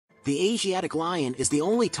The Asiatic lion is the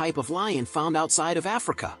only type of lion found outside of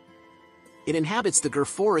Africa. It inhabits the Gir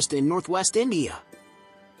forest in northwest India.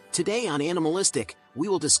 Today on Animalistic, we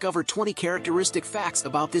will discover 20 characteristic facts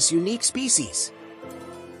about this unique species.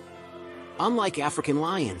 Unlike African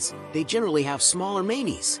lions, they generally have smaller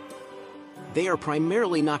manes. They are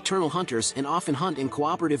primarily nocturnal hunters and often hunt in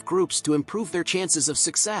cooperative groups to improve their chances of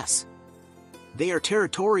success. They are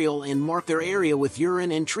territorial and mark their area with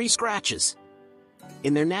urine and tree scratches.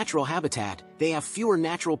 In their natural habitat, they have fewer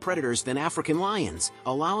natural predators than African lions,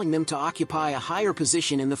 allowing them to occupy a higher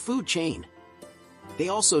position in the food chain. They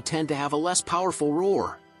also tend to have a less powerful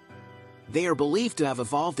roar. They are believed to have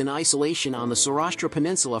evolved in isolation on the Saurashtra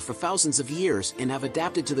Peninsula for thousands of years and have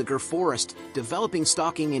adapted to the Gir forest, developing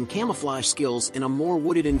stalking and camouflage skills in a more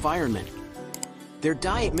wooded environment. Their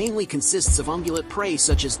diet mainly consists of ungulate prey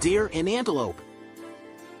such as deer and antelope.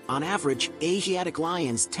 On average, Asiatic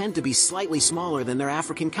lions tend to be slightly smaller than their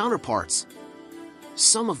African counterparts.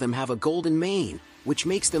 Some of them have a golden mane, which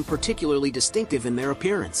makes them particularly distinctive in their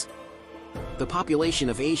appearance. The population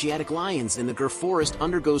of Asiatic lions in the Gir forest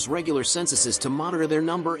undergoes regular censuses to monitor their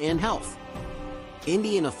number and health.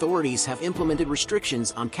 Indian authorities have implemented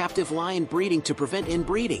restrictions on captive lion breeding to prevent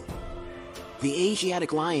inbreeding. The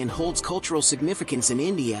Asiatic lion holds cultural significance in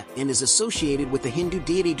India and is associated with the Hindu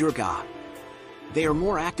deity Durga. They are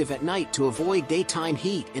more active at night to avoid daytime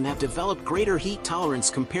heat and have developed greater heat tolerance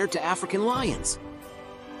compared to African lions.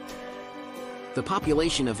 The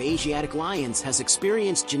population of Asiatic lions has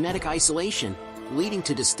experienced genetic isolation, leading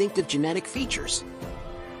to distinctive genetic features.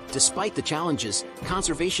 Despite the challenges,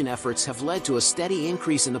 conservation efforts have led to a steady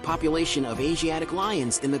increase in the population of Asiatic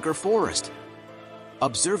lions in the Gir forest.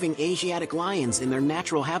 Observing Asiatic lions in their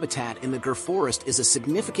natural habitat in the Gir forest is a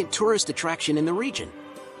significant tourist attraction in the region.